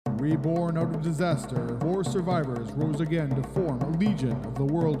Reborn out of disaster, 4 survivors rose again to form a legion of the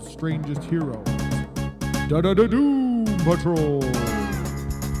world's strangest heroes. Doom Patrol!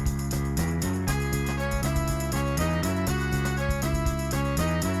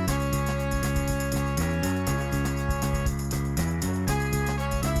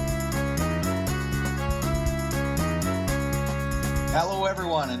 Hello,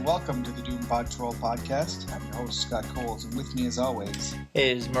 everyone, and welcome to the Doom Podtrol podcast. I'm your host, Scott Coles, and with me, as always,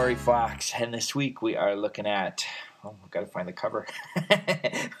 is Murray Fox. And this week we are looking at, I've got to find the cover.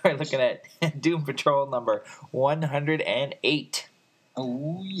 We're looking at Doom Patrol number 108.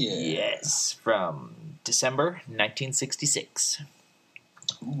 Oh, yeah. Yes, from December 1966.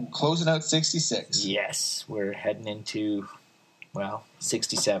 Ooh, closing out 66. Yes, we're heading into,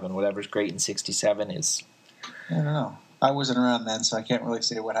 67. Whatever's great in 67 is... I don't know. I wasn't around then, so I can't really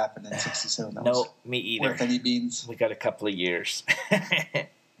say what happened in 67. No, me either. Worth any beans. We got a couple of years. We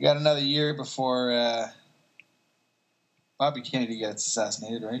got another year before Bobby Kennedy gets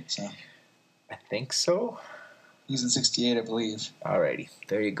assassinated, right? So I think so. He's in 68, I believe. Alrighty,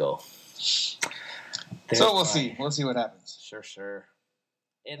 there you go. So we'll see. We'll see what happens. Sure.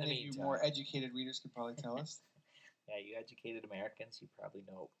 In the meantime, you more educated readers could probably tell us. Yeah, you educated Americans, you probably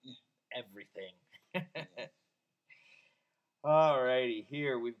know everything. Yeah. Alrighty,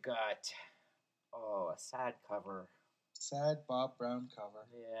 here we've got, a sad cover. Sad Bob Brown cover.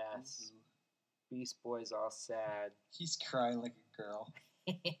 Yes. Ooh. Beast Boy's all sad. He's crying like a girl.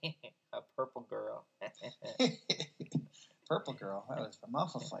 A purple girl. Purple girl. That was from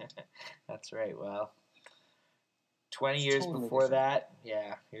Alpha Flight. That's right. Well, 20 years totally before different.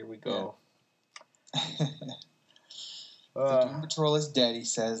 That, here we go. Yeah. The Doom Patrol is dead, he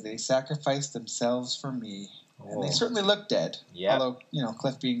says. They sacrificed themselves for me. And they certainly look dead. Yeah. Although,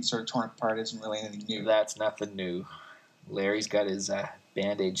 Cliff being sort of torn apart isn't really anything new. That's nothing new. Larry's got his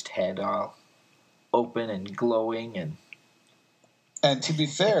bandaged head all open and glowing. And to be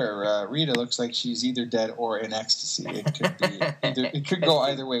fair, Rita looks like she's either dead or in ecstasy. It could be it could go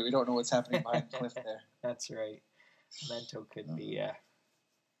either way. We don't know what's happening behind Cliff there. That's right. Mento could be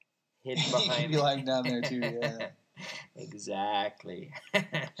hidden behind. He could be lying down there too, yeah. Exactly.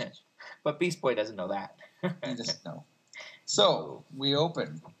 But Beast Boy doesn't know that. He doesn't know. So, we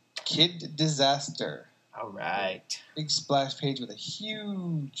open Kid Disaster. All right. Big splash page with a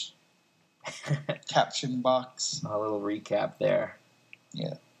huge caption box. A little recap there.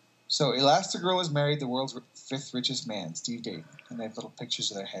 Yeah. So, Elastigirl is married the world's 5th richest man, Steve Dayton. And they have little pictures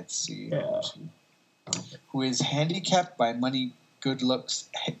of their heads. See who is handicapped by money, good looks,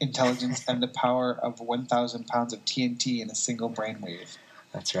 intelligence, and the power of 1,000 pounds of TNT in a single brainwave.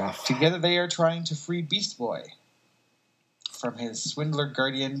 That's rough. Together they are trying to free Beast Boy from his swindler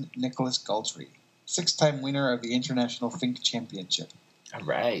guardian, Nicholas Galtrey, 6-time winner of the International Think Championship. All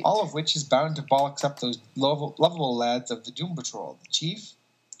right. All of which is bound to bollocks up those lovable lads of the Doom Patrol, the Chief,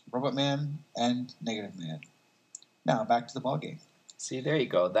 Robot Man, and Negative Man. Now, back to the ballgame. See, there you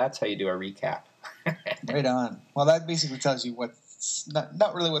go. That's how you do a recap. Right on. Well, that basically tells you what's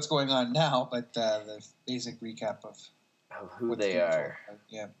not really what's going on now, but the basic recap of who they are.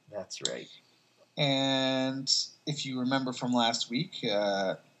 Yeah, that's right. And if you remember from last week,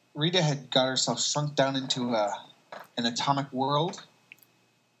 Rita had got herself shrunk down into an atomic world,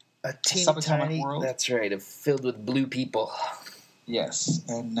 a subatomic world. That's right, filled with blue people. Yes,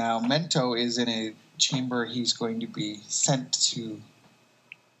 and now Mento is in a chamber. He's going to be sent to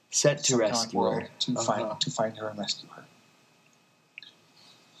rescue her to find her and rescue her.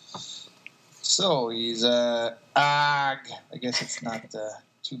 So he's I guess it's not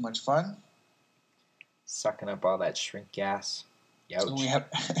too much fun. Sucking up all that shrink gas. Youch.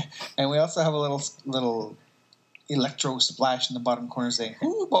 So we also have a little electro splash in the bottom corner saying,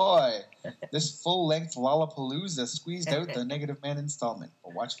 "Ooh boy, this full-length Lollapalooza squeezed out the Negative Man installment.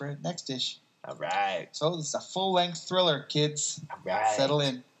 But watch for it next dish." All right. So this is a full-length thriller, kids. All right. Settle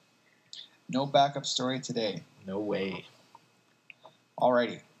in. No backup story today. No way.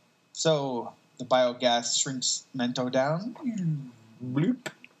 Alrighty. So the biogas shrinks Mento down.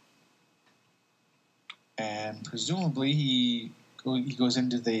 Bloop. And presumably he goes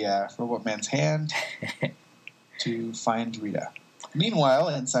into the Robot Man's hand to find Rita. Meanwhile,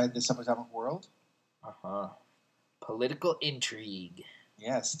 inside the subatomic world... Political intrigue.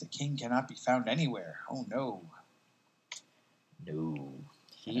 Yes, the king cannot be found anywhere. Oh, no. No.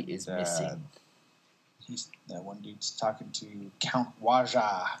 He is missing. That one dude's talking to Count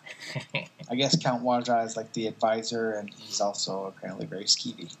Waja. I guess Count Waja is like the advisor, and he's also apparently very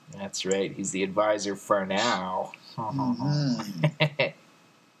skeevy. That's right. He's the advisor for now. Mm-hmm.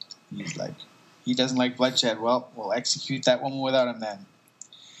 He's like, he doesn't like bloodshed. Well, we'll execute that woman without him then.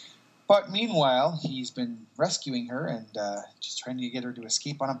 But meanwhile, he's been rescuing her and just trying to get her to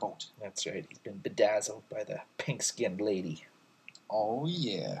escape on a boat. That's right. He's been bedazzled by the pink-skinned lady. Oh,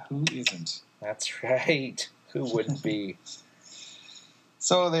 yeah. Who isn't? That's right. Who wouldn't be?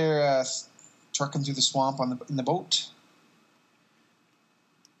 So they're trucking through the swamp in the boat.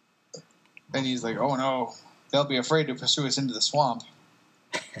 And he's like, oh, no. They'll be afraid to pursue us into the swamp.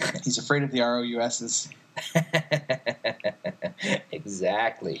 He's afraid of the ROUSs.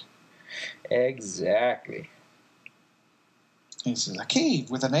 Exactly. He says, a cave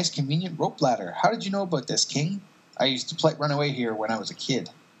with a nice convenient rope ladder. How did you know about this, King? I used to run away here when I was a kid.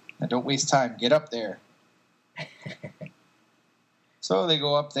 Now don't waste time. Get up there. So they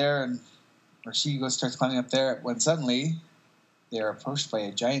go up there, or she starts climbing up there, when suddenly they're approached by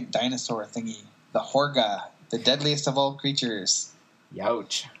a giant dinosaur thingy, the Horga, the deadliest of all creatures.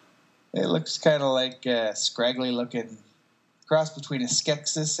 Youch. It looks kind of like a scraggly looking cross between a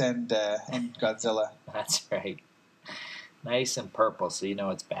Skeksis and Godzilla. That's right. Nice and purple, so you know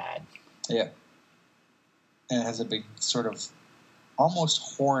it's bad. Yeah. And it has a big sort of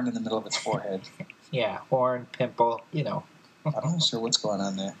almost horn in the middle of its forehead. Yeah, horn, pimple, you know. I'm not sure what's going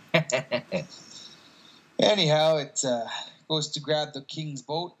on there. Anyhow, it goes to grab the king's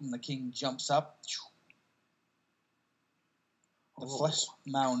boat, and the king jumps up. The flesh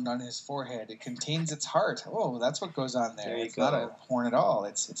mound on his forehead, it contains its heart. Oh, that's what goes on there. It's not a horn at all.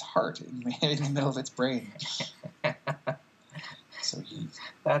 It's its heart in the middle of its brain. So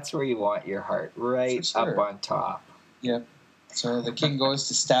that's where you want your heart, right up on top. Yep. So the king goes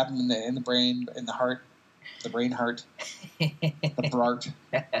to stab him in the brain, in the heart, the brain heart, the Bart.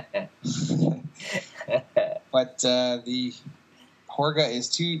 But the Horga is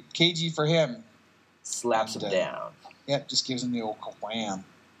too cagey for him. Slaps him down. Yep, just gives him the old wham.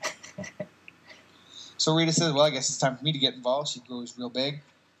 So Rita says, well, I guess it's time for me to get involved. She grows real big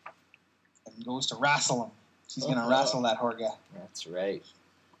and goes to wrestle him. She's going to wrestle that Horga. That's right.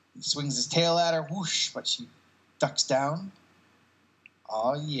 He swings his tail at her, whoosh, but she ducks down.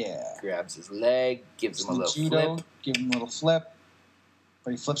 Oh, yeah. Grabs his leg, gives him a little flip. Give him a little flip.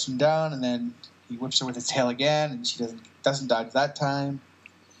 But he flips him down, and then he whips her with his tail again, and she doesn't dodge that time.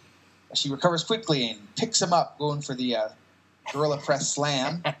 She recovers quickly and picks him up, going for the gorilla press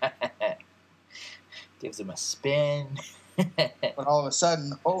slam. Gives him a spin. But all of a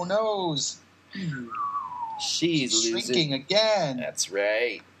sudden, oh noes! She's shrinking again. That's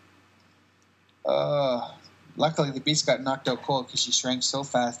right. Luckily, the beast got knocked out cold because she shrank so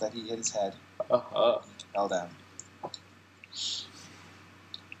fast that he hit his head. He fell down.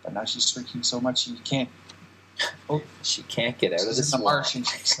 But now she's shrinking so much she can't. Oh, she can't get out of the swamp. Marsh and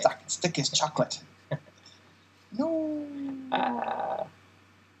she's stuck as thick as chocolate. No.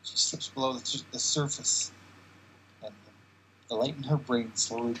 She slips below the surface, and the light in her brain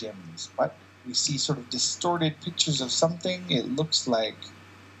slowly dims. But we see sort of distorted pictures of something. It looks like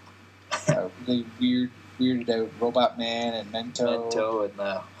a really weirded out Robot Man and Mento. Mento and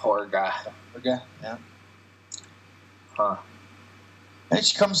the Horga. Yeah. Huh. And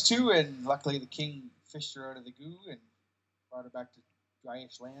she comes to, and luckily the king fished her out of the goo and brought her back to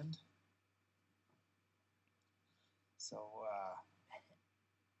dryish land. So,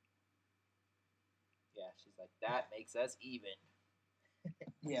 yeah, she's like, that makes us even.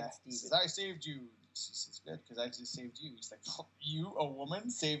 Yeah, he says, I saved you. She says, good, because I just saved you. He's like, oh, you, a woman,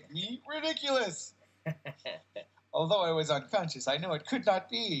 saved me? Ridiculous! Although I was unconscious, I know it could not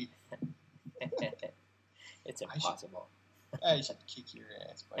be. It's impossible. I should kick your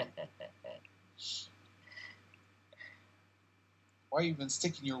ass, buddy. Why have you been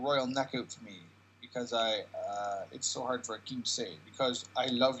sticking your royal neck out for me? Because it's so hard for a king to say. Because I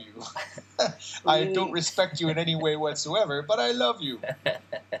love you. I don't respect you in any way whatsoever, but I love you.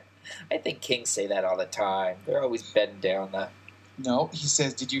 I think kings say that all the time. They're always bending down the... No, he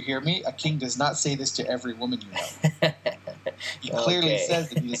says, did you hear me? A king does not say this to every woman you know. He clearly says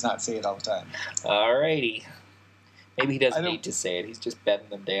that he does not say it all the time. Alrighty. Maybe he doesn't need to say it. He's just bedding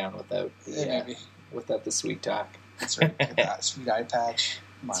them down without the sweet talk. That's right. That sweet eye patch.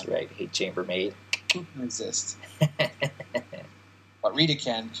 That's right. Hey, chambermaid. Who can resist? But Rita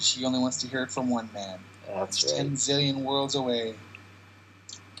can, because she only wants to hear it from one man. That's right. 10 zillion worlds away.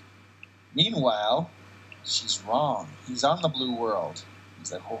 Meanwhile, she's wrong. He's on the blue world.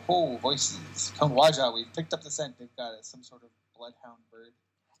 He's like, ho ho, voices. Come, Waja, we've picked up the scent. They've got some sort of bloodhound bird.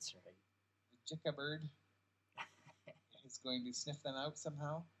 That's right. The Jicka bird. He's going to sniff them out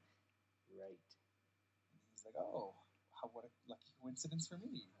somehow. Right. And he's like, oh, what a lucky coincidence for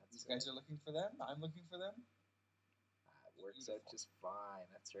me. These guys are looking for them. I'm looking for them. It works out just fine.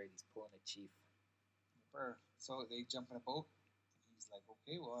 That's right. He's pulling a chief. So they jump in a boat. he's like,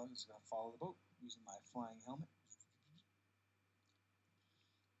 okay, well, I'm just going to follow the boat using my flying helmet.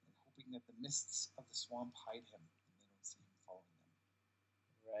 And hoping that the mists of the swamp hide him and they don't see him following them.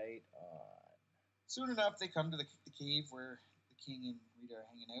 Right on. Soon enough, they come to the cave where the king and Rita are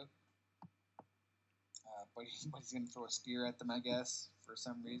hanging out. But he's going to throw a spear at them, I guess, for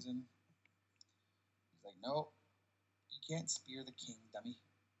some reason. He's like, no, you can't spear the king, dummy.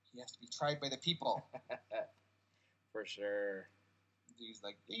 He has to be tried by the people. For sure. Dude's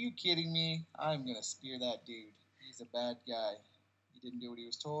like, are you kidding me? I'm going to spear that dude. He's a bad guy. He didn't do what he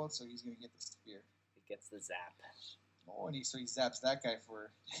was told, so he's going to get the spear. He gets the zap. Oh, and so he zaps that guy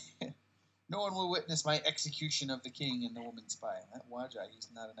for... No one will witness my execution of the king and the woman spy. That Wajai, he's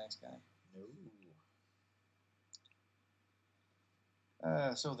not a nice guy. No.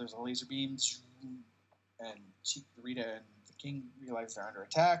 So there's a laser beam, and Rita and the king realize they're under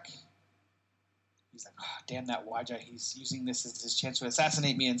attack. He's like, oh, damn that Wajai, he's using this as his chance to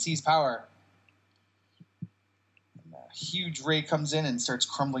assassinate me and seize power. And a huge ray comes in and starts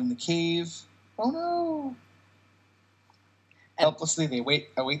crumbling the cave. Oh no! Helplessly, they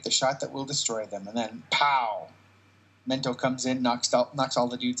await the shot that will destroy them, and then, pow! Mento comes in, knocks all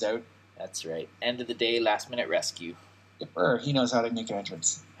the dudes out. That's right. End of the day, last minute rescue. Yep, he knows how to make an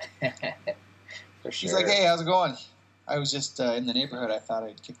entrance. For sure. He's like, hey, how's it going? I was just in the neighborhood. I thought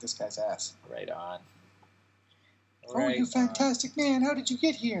I'd kick this guy's ass. Right on. Oh, you fantastic man. How did you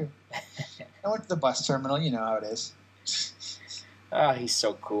get here? I went to the bus terminal. You know how it is. Oh, he's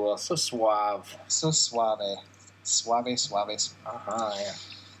so cool. So suave. So suave. Suave. Yeah.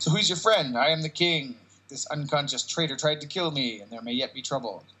 So who's your friend? I am the king. This unconscious traitor tried to kill me, and there may yet be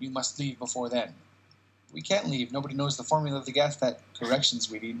trouble. You must leave before then. We can't leave. Nobody knows the formula of the gas. Correction,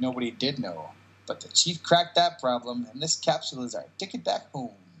 sweetie. Nobody did know. But the chief cracked that problem, and this capsule is our ticket back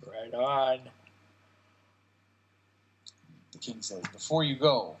home. Right on. The king says, before you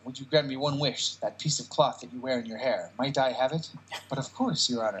go, would you grant me one wish? That piece of cloth that you wear in your hair. Might I have it? But of course,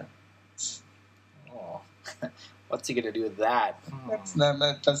 Your Honor. Oh. What's he going to do with that? That's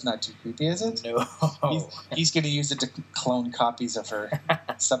not too creepy, is it? No. He's going to use it to clone copies of her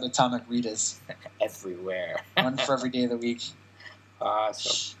subatomic Ritas. Everywhere. One for every day of the week.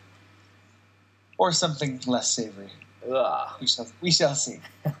 Awesome. Or something less savory. Ugh. We shall see.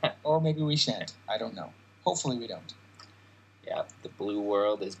 Or maybe we shan't. I don't know. Hopefully we don't. Yeah, the blue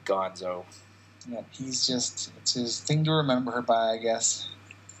world is gonzo. Yeah, it's his thing to remember her by, I guess.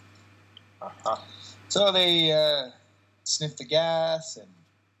 Uh-huh. So they sniff the gas and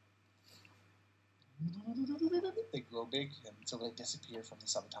they grow big until they disappear from the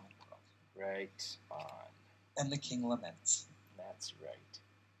subatomic world. Right on. And the king laments. That's right.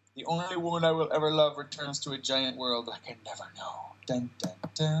 The only woman I will ever love returns to a giant world I can never know. Dun, dun,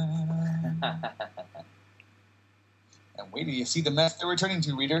 dun. And wait till you see the mess they're returning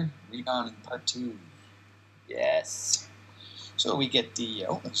to, reader. Read on in part 2. Yes. So we get the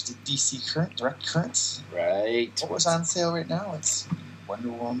DC current, direct currents. Right. What was on sale right now? It's Wonder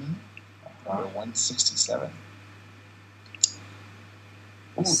Woman, number 167.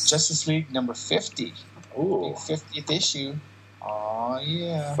 Ooh, Justice League number 50. Ooh. Big 50th issue. Oh,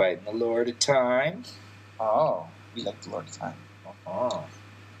 yeah. Fighting the Lord of Time. Oh, we like the Lord of Time. Oh.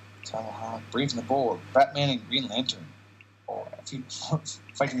 Brave and the Bold. Batman and Green Lantern. Oh,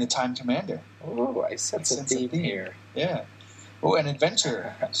 fighting the Time Commander. Oh, I sense a theme here. Yeah. Oh, an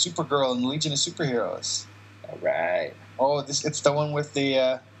adventure. Supergirl and the Legion of Superheroes. All right. Oh, it's the one with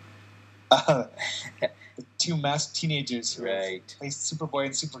the the two masked teenagers who placed Superboy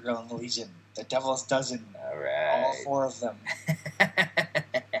and Supergirl in the Legion. The Devil's Dozen. All right. All 4 of them.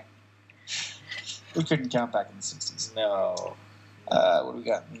 We couldn't count back in the 60s. No. What do we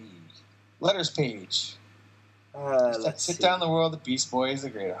got? The letters page. Let's sit see. down. The world of Beast Boy is the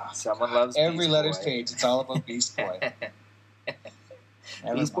great. Oh, Someone loves every Beast letters Boy. page. It's all about Beast Boy.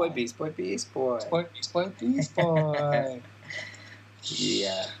 Beast Boy, Beast Boy, Beast Boy. Beast Boy, Beast Boy.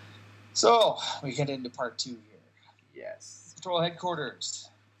 Yeah. So we get into part 2 here. Yes. Patrol headquarters.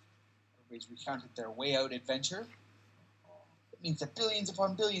 Everybody's recounted their way out adventure. It means that billions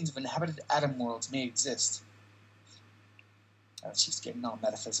upon billions of inhabited atom worlds may exist. She's getting all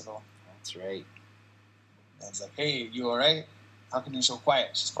metaphysical. That's right. And it's like, hey, you alright? How come you're so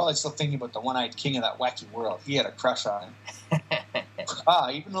quiet? She's probably still thinking about the one-eyed king of that wacky world. He had a crush on him.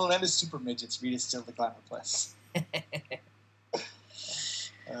 Even though that is super midgets, Rita's still the glamour plus.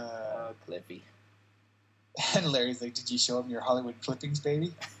 Oh, Cliffy. And Larry's like, did you show him your Hollywood clippings,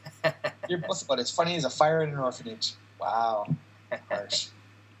 baby? You're both about as funny as a fire in an orphanage. Wow. Harsh.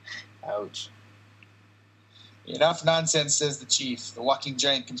 Ouch. Enough nonsense, says the chief. The walking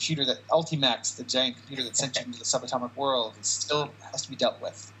giant computer that Ultimax, the giant computer that sent you into the subatomic world, still has to be dealt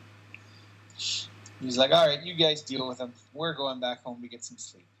with. He's like, all right, you guys deal with him. We're going back home to get some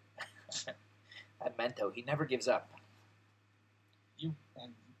sleep. That Mento, he never gives up.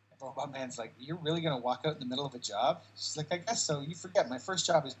 And Robot Man's like, you're really going to walk out in the middle of a job? She's like, I guess so. You forget, my first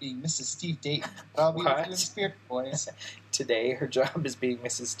job is being Mrs. Steve Dayton. But I'll be with you in spirit, boys. Today, her job is being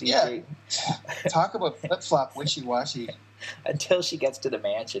Mrs. Steve Dayton. Talk about flip-flop, wishy-washy. Until she gets to the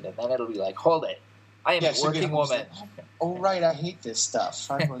mansion, and then it'll be like, hold it. I am a working woman. Like, oh, right, I hate this stuff.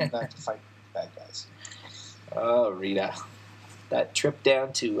 I'm going back to fight bad guys. Oh, Rita. That trip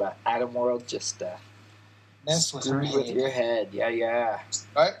down to Atom World just messed with your head. Yeah.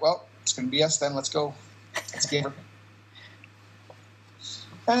 All right, well, it's going to be us then. Let's go. Let's get her.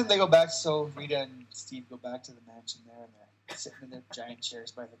 And they go back, so Rita and Steve go back to the mansion there, and they're sitting in their giant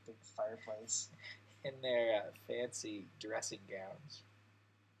chairs by the big fireplace. In their fancy dressing gowns.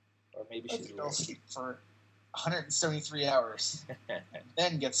 Or maybe she's going to sleep for 173 hours and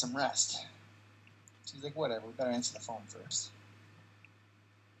then get some rest. She's like, whatever, we better answer the phone first.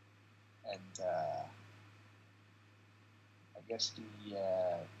 And I guess the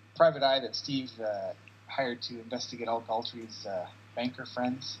private eye that Steve hired to investigate all Galtrey's banker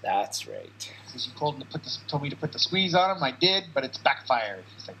friends. That's right. Says, you told me to put the squeeze on him. I did, but it's backfired.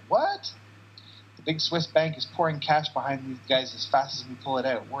 He's like, what? The big Swiss bank is pouring cash behind these guys as fast as we pull it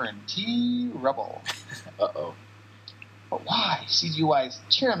out. We're in T-rubble. Uh-oh. But why? CGY's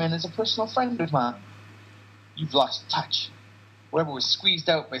chairman is a personal friend of mine. You've lost touch. Whoever was squeezed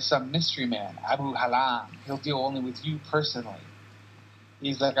out by some mystery man, Abu Halam, he'll deal only with you personally.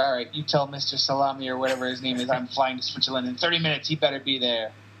 He's like, all right, you tell Mr. Salami or whatever his name is, I'm flying to Switzerland in 30 minutes. He better be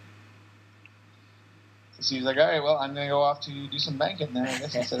there. So he's like, all right, well, I'm going to go off to do some banking then, I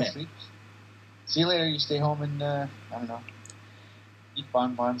guess, instead of sleep. See you later. You stay home and, I don't know, eat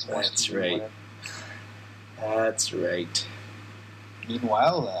bonbons. That's right. That's right.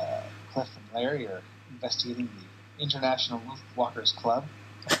 Meanwhile, Cliff and Larry are investigating the International Roof Walkers Club.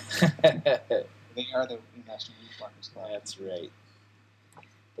 They are the International Roof Walkers Club. That's right.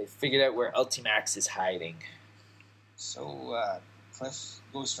 They figured out where Ultimax is hiding. So Cliff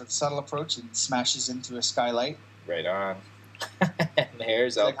goes for the subtle approach and smashes into a skylight. Right on. And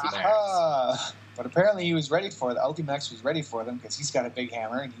there's Ultimax. Like, but apparently he was ready for it. Ultimax was ready for them because he's got a big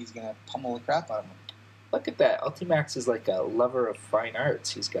hammer and he's going to pummel the crap out of them. Look at that. Ultimax is like a lover of fine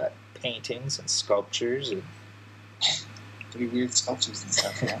arts. He's got paintings and sculptures and pretty weird sculptures and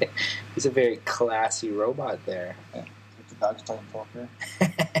stuff. Yeah. He's a very classy robot there. Yeah. With the dog's playing poker.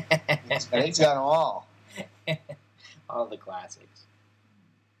 He's got them all. All the classics.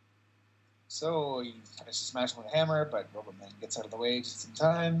 So he finishes smashing with a hammer, but Robot Man gets out of the way just in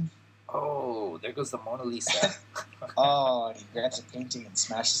time. Oh, there goes the Mona Lisa. And he grabs a painting and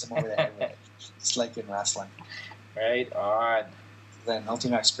smashes him over the head with it. Just like in wrestling. Right on. Then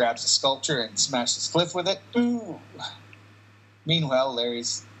Ultimax grabs the sculpture and smashes Cliff with it. Ooh! Meanwhile,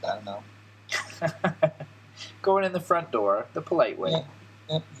 Larry's, I don't know. Going in the front door, the polite way.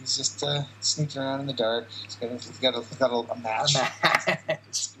 Yep, he's just sneaking around in the dark. He's got a match.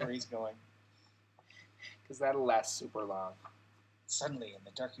 Where he's going. Because that'll last super long. Suddenly, in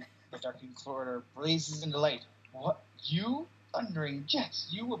the darkening corridor blazes into light. What? You? Thundering Jets,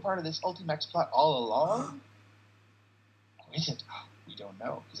 you were part of this Ultimax plot all along? Or is it? We don't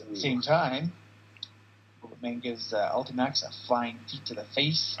know. Because at the same time, Robot Man gives Ultimax a flying feet to the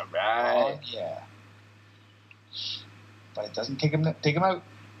face. All right. Oh, yeah. But it doesn't take him out.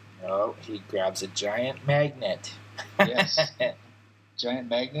 No, he grabs a giant magnet. Yes. Giant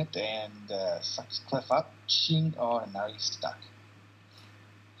magnet and sucks Cliff up. Ching. Oh, and now he's stuck.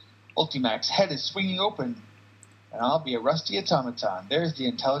 Ultimax's head is swinging open. And I'll be a rusty automaton. There's the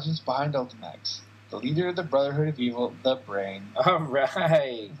intelligence behind Ultimax. The leader of the Brotherhood of Evil, the Brain. All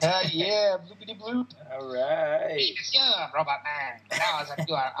right. Yeah, bloopity bloop. All right. Yeah, Robot Man. Now as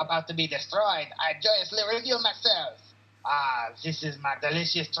you are about to be destroyed, I joyously reveal myself. This is my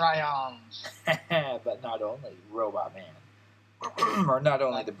delicious triumph. But not only Robot Man. Or not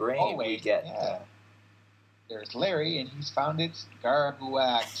only the Brain. Always, we get... Yeah. There's Larry, and he's found its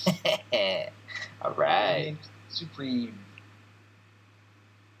Garbuax. All right. Supreme.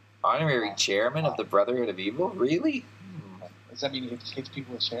 Honorary chairman of the Brotherhood of Evil? Really? Does that mean he hits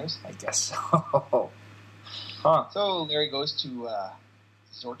people with chairs? I guess so. Huh. So Larry goes to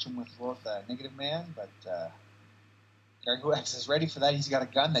sort him with both Negative Man, but Garguax is ready for that. He's got a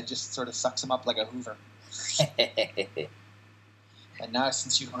gun that just sort of sucks him up like a Hoover. And now,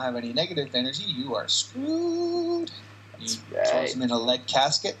 since you don't have any negative energy, you are screwed. He throws him in a lead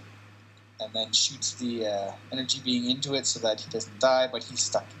casket, and then shoots the energy being into it so that he doesn't die, but he's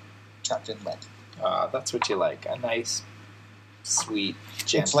stuck, trapped in lead. That's what you like. A nice, sweet,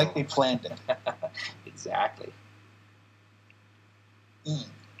 gentle. It's like they planned it. Exactly.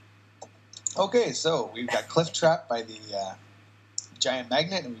 Okay, so we've got Cliff trapped by the giant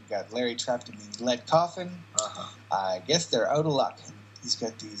magnet, and we've got Larry trapped in the lead coffin. I guess they're out of luck. He's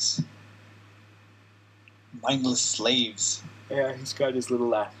got these mindless slaves. Yeah, he's got his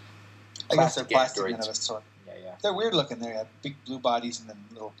little I guess they're plastic androids. of a sort. Yeah. They're weird looking. They have big blue bodies and then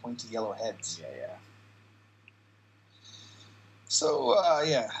little pointy yellow heads. Yeah. So,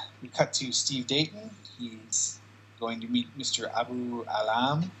 we cut to Steve Dayton. He's going to meet Mr. Abu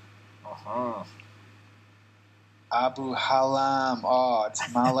Alam. Abu Halam. Oh,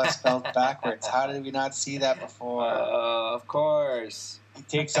 it's Mala spelled backwards. How did we not see that before? Of course. He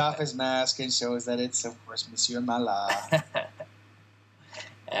takes off his mask and shows that it's, of course, Monsieur Mala.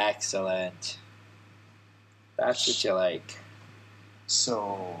 Excellent. That's what you like.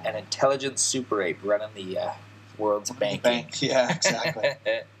 So... An intelligent super ape running the world's banking. Bank. Yeah, exactly.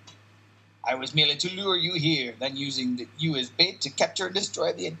 I was merely to lure you here, then using you as bait to capture and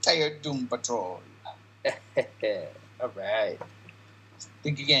destroy the entire Doom Patrol. All right.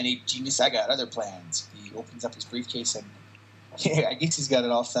 Think again, ape genius. I got other plans. He opens up his briefcase and I guess he's got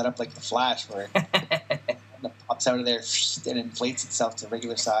it all set up like the Flash, where it pops out of there and inflates itself to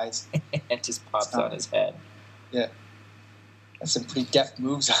regular size. It just pops on his head. Yeah. That's some pretty deft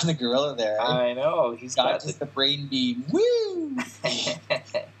moves on the gorilla there. Eh? I know. He's got just the brain beam. Woo!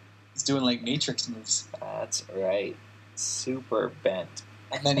 He's doing like Matrix moves. That's right. Super bent.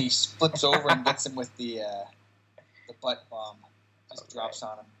 And then he flips over and gets him with the butt bomb. Just drops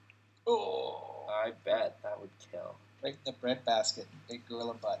on him. Oh! I bet that would kill. Right in the breadbasket. Big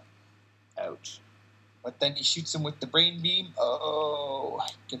gorilla butt. Ouch. But then he shoots him with the brain beam. Oh!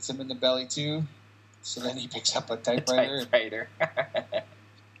 Gets him in the belly too. So then he picks up a typewriter.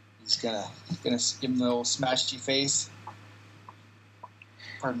 He's gonna give him the old smashy face.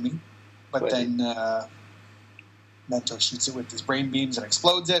 Pardon me. But then Mento shoots it with his brain beams and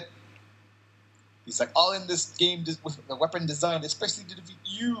explodes it. He's like, all in this game with a weapon designed especially to defeat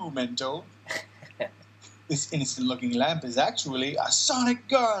you, Mento. This innocent-looking lamp is actually a sonic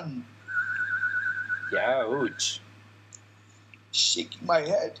gun. Yeah, ouch. Shaking my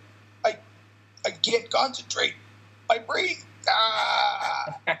head. I can't concentrate. My brain.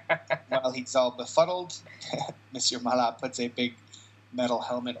 While he's all befuddled, Monsieur Mala puts a big metal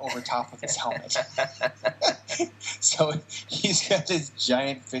helmet over top of his helmet. So he's got this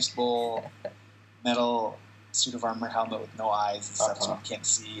giant fishbowl metal suit of armor helmet with no eyes and stuff, so he can't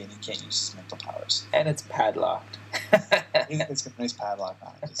see and he can't use his mental powers. And it's padlocked. It's got a nice padlock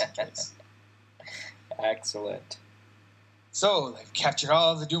on it, just in case. Excellent. So they've captured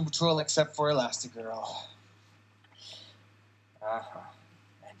all of the Doom Patrol except for Elastigirl.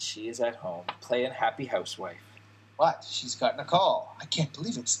 And she is at home, playing happy housewife. But she's gotten a call. I can't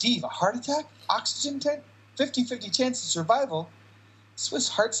believe it. Steve, a heart attack? Oxygen tank? 50-50 chance of survival? Swiss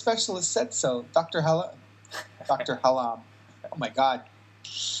heart specialist said so. Dr. Halam. Oh my God.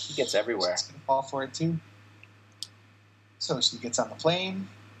 He gets everywhere. She's going to fall for it too. So she gets on the plane.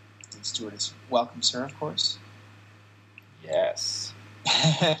 The stewardess welcomes her, of course. Yes.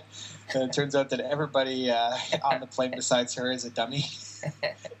 And it turns out that everybody on the plane besides her is a dummy.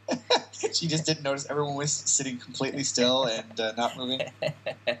 She just didn't notice everyone was sitting completely still and not moving.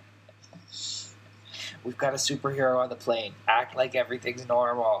 We've got a superhero on the plane. Act like everything's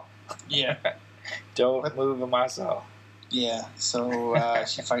normal. Yeah. Don't move a muscle. Yeah, so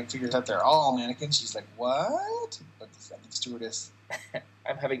she figures out they're all mannequins. She's like, what? But the stewardess...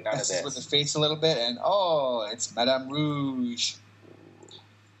 I'm having none of this. With the face a little bit, and it's Madame Rouge.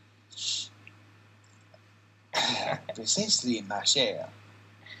 Precisely, ma chère.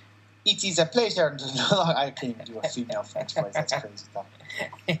 It is a pleasure to know. I can't even do a female French voice. That's crazy.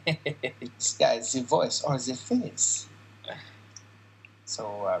 This guy's the voice or the face.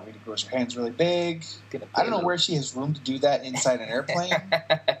 So Rita grows her hands really big. I don't know where she has room to do that inside an airplane.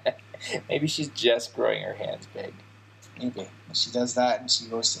 Maybe she's just growing her hands big. Maybe. She does that, and she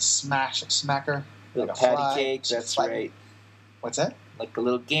goes to smack her. Little patty cake, that's right. What's that? Like a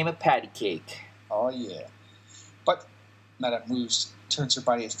little game of patty cake. Oh, yeah. But Madame Rouge turns her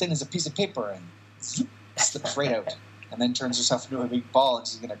body as thin as a piece of paper and zoop, slips right out. And then turns herself into a big ball, and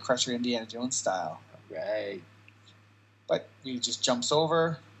she's going to crush her Indiana Jones style. Right. But he just jumps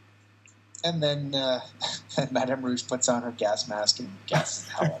over, and then Madame Rouge puts on her gas mask and gasses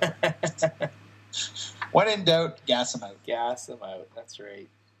the hell out of her. When in doubt, gas them out. Gas them out, that's right.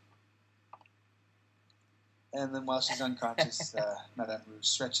 And then while she's unconscious, Madame Rouge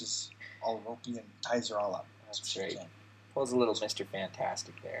stretches all ropey and ties her all up. That's right. Pulls a little Mr.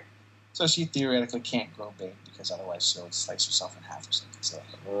 Fantastic there. So she theoretically can't grow big because otherwise she'll slice herself in half or something. So.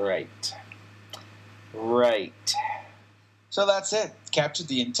 Right. So that's it. Captured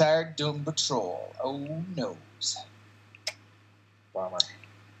the entire Doom Patrol. Oh, noes. Bummer.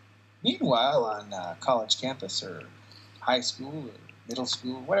 Meanwhile, on college campus or high school or middle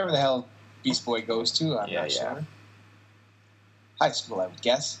school, whatever the hell Beast Boy goes to, I'm not sure. High school, I would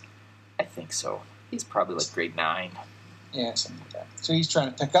guess. I think so. He's probably like grade 9. Yeah, something like that. So he's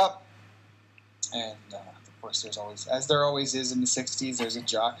trying to pick up, and of course, there's always, as there always is in the 60s, there's a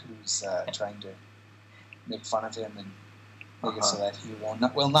jock who's trying to make fun of him and make it so that he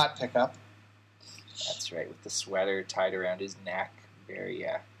will not pick up. That's right, with the sweater tied around his neck. Very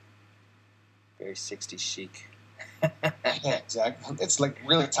 60s chic. Yeah, exactly. It's like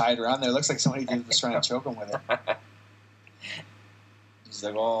really tied around there. It looks like somebody was trying to choke him with it. He's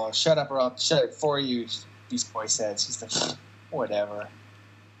like, "Oh, shut up or I'll shut it for you," Beast Boy says. He's like, "Whatever.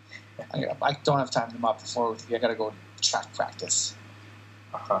 I don't have time to mop the floor with you. I got to go track practice."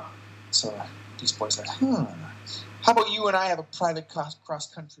 So Beast Boy's like, "How about you and I have a private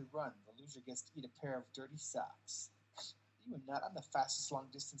cross-country run? The loser gets to eat a pair of dirty socks. You and not. I'm the fastest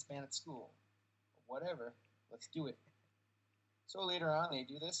long-distance man at school. But whatever. Let's do it." So later on, they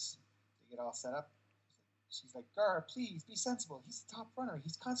do this. They get all set up. She's like, "Gar, please, be sensible. He's the top runner.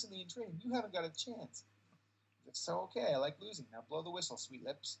 He's constantly in training. You haven't got a chance." He's like, "So, okay, I like losing. Now blow the whistle, sweet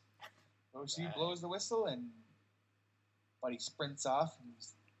lips." So she blows the whistle, and Buddy sprints off, and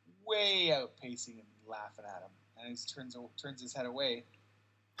he's way outpacing him and laughing at him. And he turns his head away.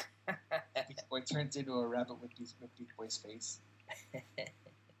 Beast Boy turns into a rabbit with Beast Boy's face.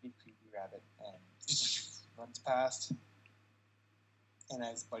 Big creepy rabbit. And runs past. And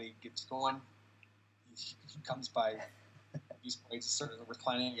as Buddy gets going, he comes by Beast Boy just sort of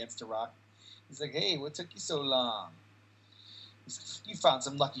reclining against a rock. He's like, "Hey, what took you so long?" He's like, "You found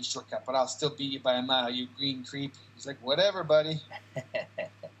some lucky shortcut, but I'll still beat you by a mile, you green creep." He's like, "Whatever, buddy."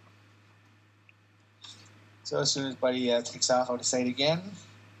 So as soon as Buddy takes off out of sight again,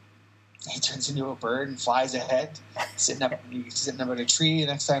 he turns into a bird and flies ahead, sitting up at a tree. The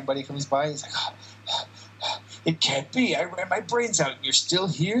next time Buddy comes by, he's like, "It can't be. I ran my brains out, and you're still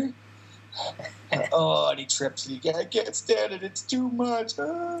here?" And he trips. And I can't stand it. It's too much.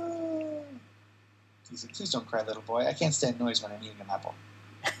 He's like, "Please don't cry, little boy. I can't stand noise when I'm eating an apple."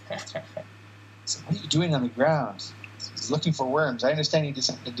 So what are you doing on the ground? He's looking for worms. I understand you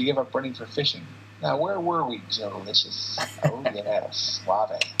decided to give up running for fishing. Now, where were we, Joe-licious? Oh, yes,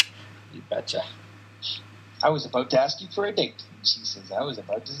 suave. You betcha. I was about to ask you for a date. And she says, I was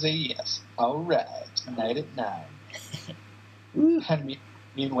about to say yes. All right, tonight at 9. And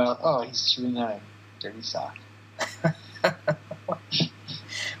meanwhile, he's chewing on a dirty sock.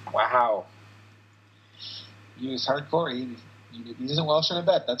 Wow. He was hardcore. He isn't Welsh in a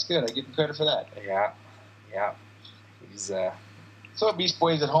bet. That's good. I give him credit for that. Yeah. He's So Beast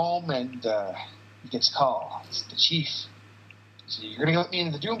Boy's at home, and he gets a call. It's the chief. So you're gonna let me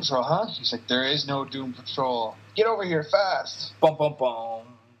into the Doom Patrol, huh? He's like, there is no Doom Patrol. Get over here fast. Bum bum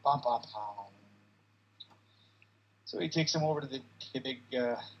bum. Bum bum bum. So he takes him over to the big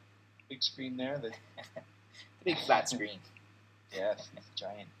screen there. The big flat screen. Yes, it's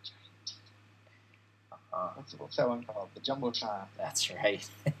giant. What's that one called? The Jumbotron. That's right.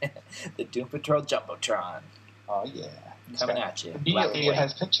 The Doom Patrol Jumbotron. Oh yeah, coming at you. Immediately, it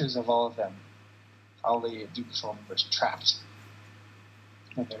has pictures of all of them, all the Doom Patrol members trapped.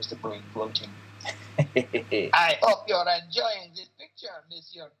 And there's the brain floating. I hope you're enjoying this picture,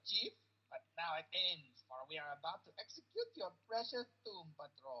 Monsieur Chief. But now it ends, for we are about to execute your precious Doom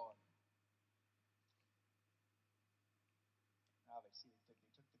Patrol. Now they took the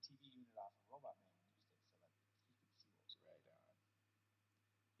TV unit off of Robot Man and used it so that he could see what was right on.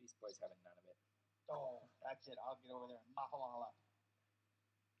 These boys having none of it. Oh, that's it. I'll get over there and mop them all up.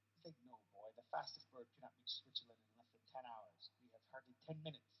 He's like, no, boy. The fastest bird cannot reach Switzerland in less than 10 hours. We have hardly 10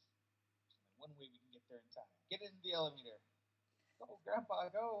 minutes. There's only one way we can get there in time. Get in the elevator. Go,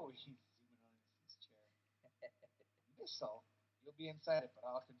 Grandpa, go. He's zooming on his chair. Missile. You'll be inside it, but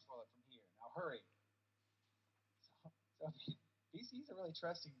I'll control it from here. Now hurry. So he's a really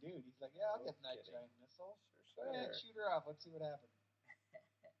trusting dude. He's like, yeah, I'll get that giant missile. Sure. Go ahead, shoot her off. Let's see what happens.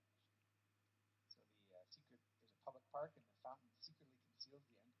 So there's a public park, and the fountain secretly conceals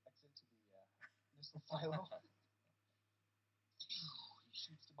the exit to the missile silo. He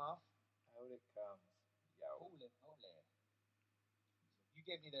shoots them off. Out it comes. Holy. You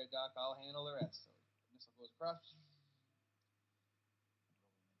get me there, Doc. I'll handle the rest. So the missile goes across.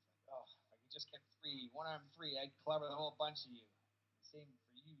 just get free, one arm free, I'd clobber the whole bunch of you. Save you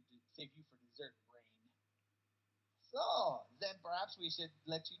for dessert, brain. So, then perhaps we should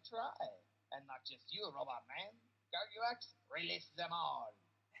let you try. And not just you, Robot Man. Garguax, release them all.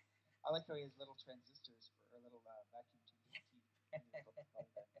 I like how he has little transistors for a little vacuum tube. It's pretty cute.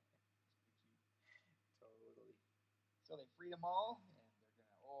 Totally. So they freed them all, and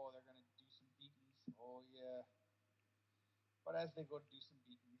they're gonna do some beatings. Oh yeah. But as they go to do some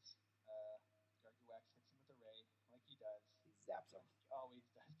beatings, Garguax hits him with a ray, like he does. He zaps him. He always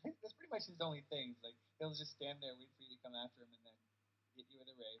does. That's pretty much his only thing. Like he'll just stand there, wait for you to come after him, and then hit you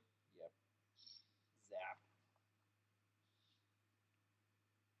with a ray. Yep. Zap.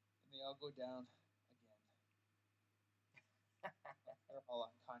 And they all go down again. They're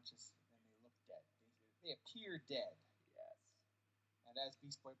all unconscious, and they look dead. They appear dead. Yes. And as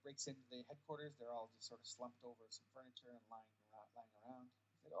Beast Boy breaks into the headquarters, they're all just sort of slumped over some furniture and lying around.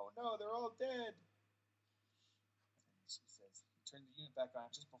 He said, "Oh no, they're all dead." And she says, he turned the unit back on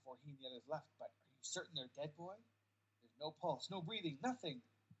just before he and the others left. "But are you certain they're dead, boy? There's no pulse, no breathing, nothing.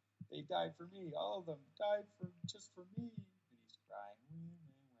 They died for me. All of them died just for me." And he's crying.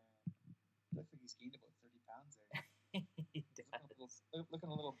 Looks like he's gained about 30 pounds there. He does. Looking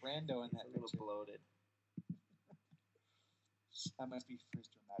a little Brando in that a little picture. bloated. That must be for his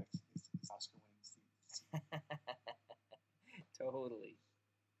dramatics, his Oscar-winning scene. Totally.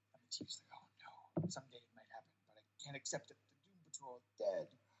 And the chief's like, "Oh no, someday it might happen, but I can't accept it. The Doom Patrol is dead."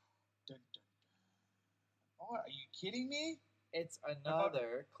 Dun, dun, dun. Oh, are you kidding me? It's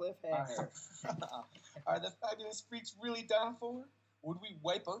another cliffhanger. Are the fabulous freaks really done for? Would we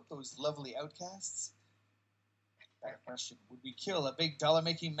wipe out those lovely outcasts? Better question. Would we kill a big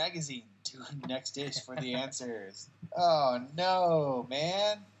dollar-making magazine? Tune next dish for the answers. Oh, no,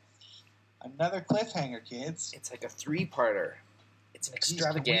 man. Another cliffhanger, kids. It's like a 3-parter. It's an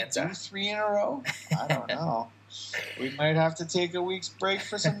extravaganza. Can we do 3 in a row? I don't know. We might have to take a week's break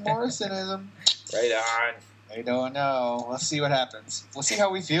for some Morrisonism. Right on. I don't know. We'll see what happens. We'll see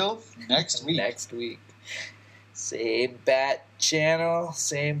how we feel next week. Next week. Same bat channel,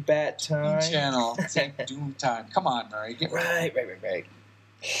 same bat time. Same channel, same Doom time. Come on, Murray. Get right.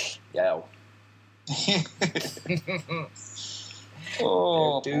 Yo.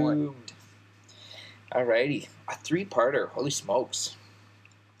 Oh, they're doomed. Boy. Alrighty. A 3-parter. Holy smokes.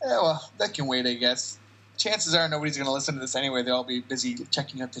 Yeah, well, that can wait, I guess. Chances are nobody's going to listen to this anyway. They'll all be busy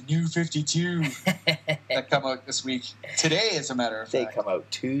checking out the new 52 that come out this week. Today, as a matter of fact. They come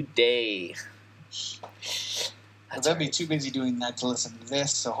out today. They'll be too busy doing that to listen to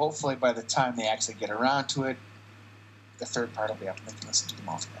this, so hopefully by the time they actually get around to it, the 3rd part will be up and they can listen to them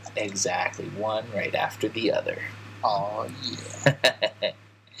all together. Exactly. One right after the other. Oh, yeah.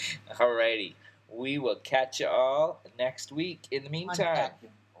 Alrighty. We will catch you all next week. In the meantime...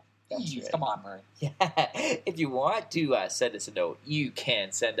 Jeez, come on, Murray. Yeah. If you want to send us a note, you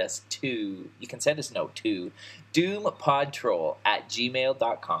can send us a note to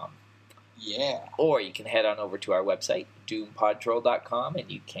doompodtrol@gmail.com. Yeah. Or you can head on over to our website, doompodtrol.com,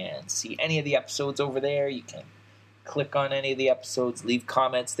 and you can see any of the episodes over there. You can click on any of the episodes, leave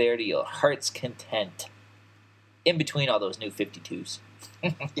comments there to your heart's content. In between all those new 52s.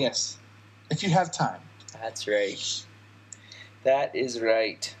 Yes. If you have time. That's right. That is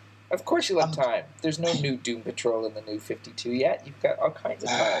right. Of course you'll have time. There's no new Doom Patrol in the new 52 yet. You've got all kinds of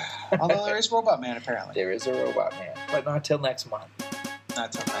time. Although there is Robot Man, apparently. There is a Robot Man. But not till next month.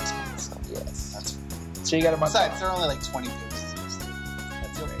 Not till next month. So. Yes. That's so you got a month besides, off. they're only like 20 pages.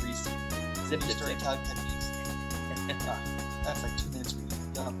 That's real right. breezy. Zip. Storytelling techniques. That's like 2 minutes reading.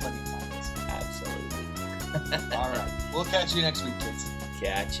 You'll have plenty of time. Absolutely. All right. We'll catch you next week, kids.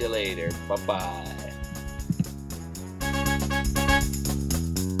 Catch you later. Bye-bye.